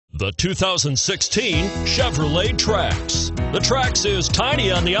The 2016 Chevrolet Trax. The Trax is tiny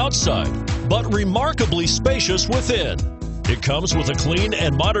on the outside, but remarkably spacious within. It comes with a clean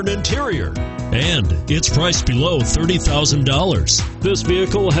and modern interior, and it's priced below $30,000. This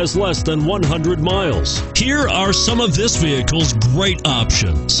vehicle has less than 100 miles. Here are some of this vehicle's great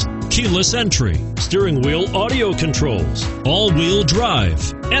options: keyless entry, steering wheel audio controls, all-wheel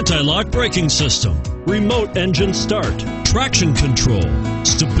drive, anti-lock braking system, remote engine start, traction control,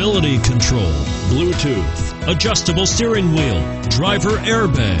 stability control, Bluetooth, adjustable steering wheel, driver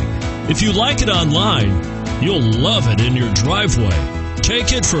airbag. If you like it online, you'll love it in your driveway.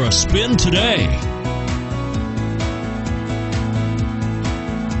 Take it for a spin today.